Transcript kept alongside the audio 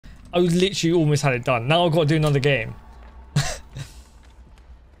I literally almost had it done. Now I've got to do another game.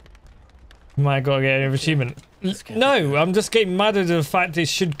 Might gotta get an achievement. No, I'm just getting mad at the fact it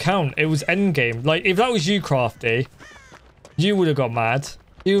should count. It was endgame. Like, if that was you, Crafty, you would have got mad.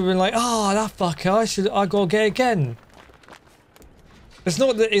 You would have been like, oh, that fucker, I gotta get it again. It's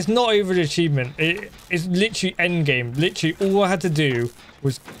not over the achievement. It's literally endgame. Literally, all he had to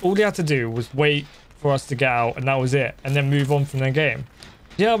do was wait for us to get out, and that was it, and then move on from the game.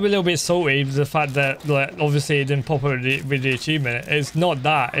 Yeah, I'm a little bit salty with the fact that, like, obviously it didn't pop up with the achievement. It's not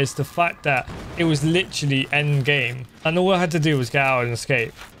that. It's the fact that it was literally end game, and all I had to do was get out and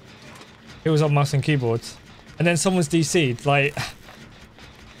escape. It was on mouse and keyboard, and then someone's DC'd. Like,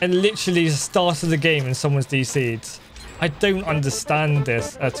 and literally started the game and someone's DC'd. I don't understand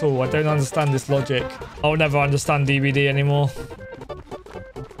this at all. I don't understand this logic. I'll never understand DBD anymore.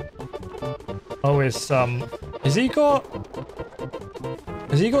 Oh, it's has he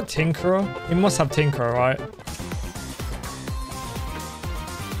got Tinkerer? He must have Tinkerer, right?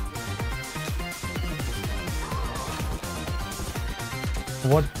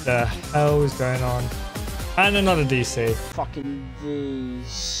 What the hell is going on? And another DC. Fucking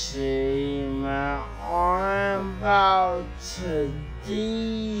DC, man. I'm about to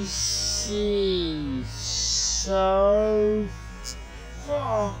DC so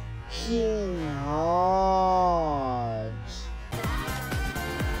fucking hard.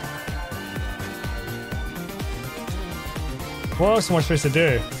 What else am I supposed to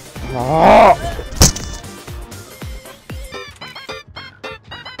do?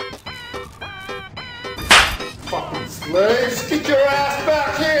 Fucking slaves, get your ass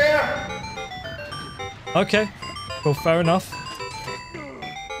back here! Okay, well, fair enough.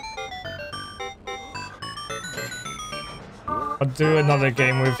 I'll do another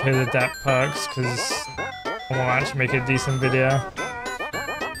game with his Adept perks because I want to actually make a decent video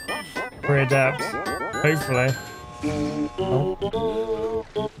for Adept, hopefully. Oh.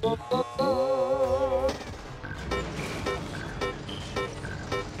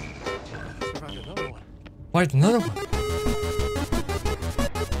 Wait, another one.